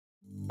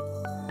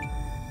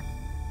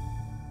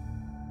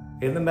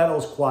In the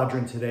metals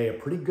quadrant today, a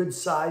pretty good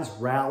size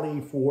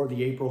rally for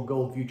the April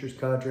gold futures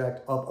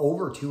contract, up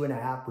over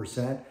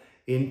 2.5%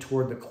 in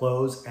toward the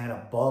close and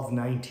above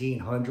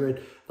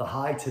 1900. The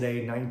high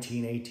today,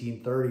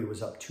 1830,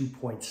 was up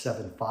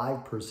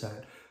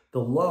 2.75%. The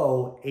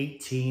low,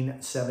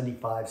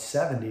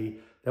 1875.70,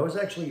 that was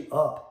actually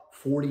up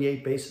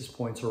 48 basis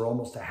points, or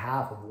almost a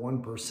half of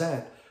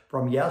 1%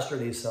 from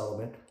yesterday's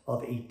settlement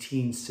of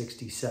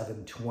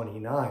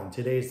 1867.29.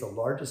 Today is the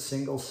largest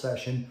single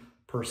session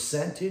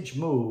percentage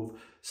move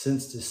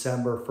since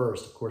December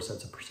 1st. Of course,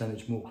 that's a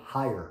percentage move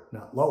higher,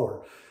 not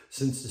lower.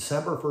 Since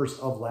December 1st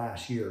of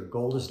last year,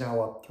 gold is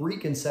now up 3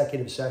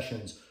 consecutive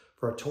sessions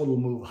for a total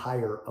move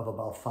higher of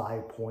about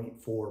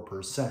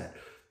 5.4%.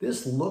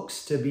 This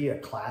looks to be a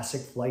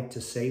classic flight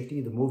to safety.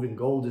 The move in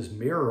gold is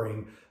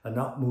mirroring an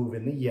up move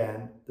in the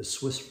yen, the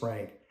Swiss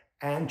franc,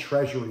 and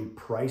treasury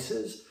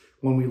prices.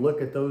 When we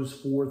look at those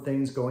four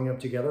things going up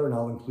together, and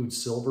I'll include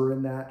silver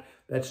in that,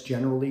 that's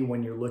generally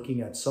when you're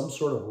looking at some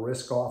sort of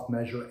risk-off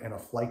measure and a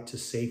flight to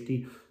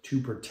safety to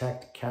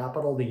protect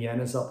capital. The yen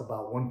is up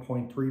about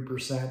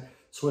 1.3%,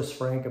 Swiss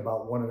franc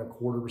about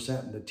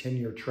 1.25%, and the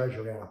 10-year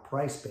treasury on a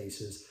price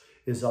basis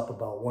is up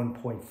about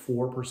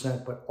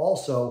 1.4%. But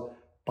also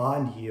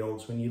bond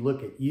yields, when you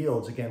look at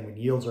yields, again, when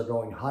yields are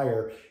going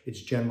higher,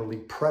 it's generally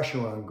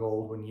pressure on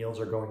gold. When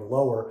yields are going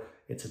lower,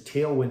 it's a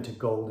tailwind to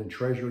gold, and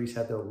treasuries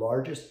had their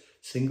largest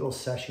single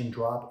session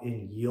drop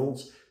in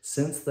yields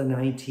since the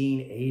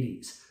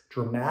 1980s.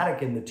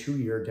 Dramatic in the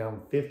 2-year,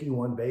 down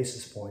 51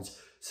 basis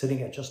points,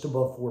 sitting at just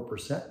above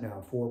 4%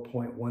 now,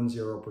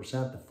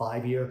 4.10%. The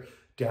 5-year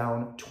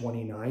down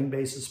 29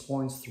 basis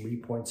points,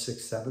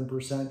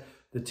 3.67%.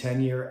 The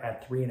 10-year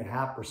at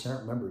 3.5%.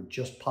 Remember, it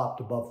just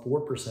popped above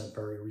 4%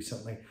 very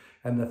recently.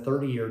 And the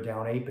 30-year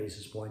down 8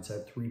 basis points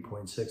at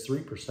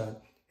 3.63%.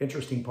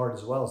 Interesting part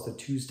as well is the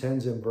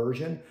 2s10s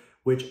inversion,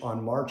 which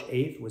on March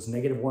 8th was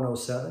negative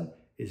 107,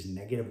 is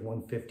negative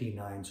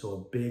 159. So a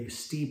big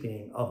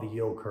steepening of the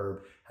yield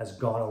curve has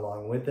gone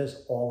along with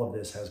this. All of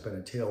this has been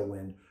a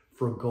tailwind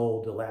for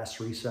gold the last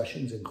 3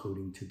 sessions,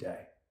 including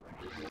today.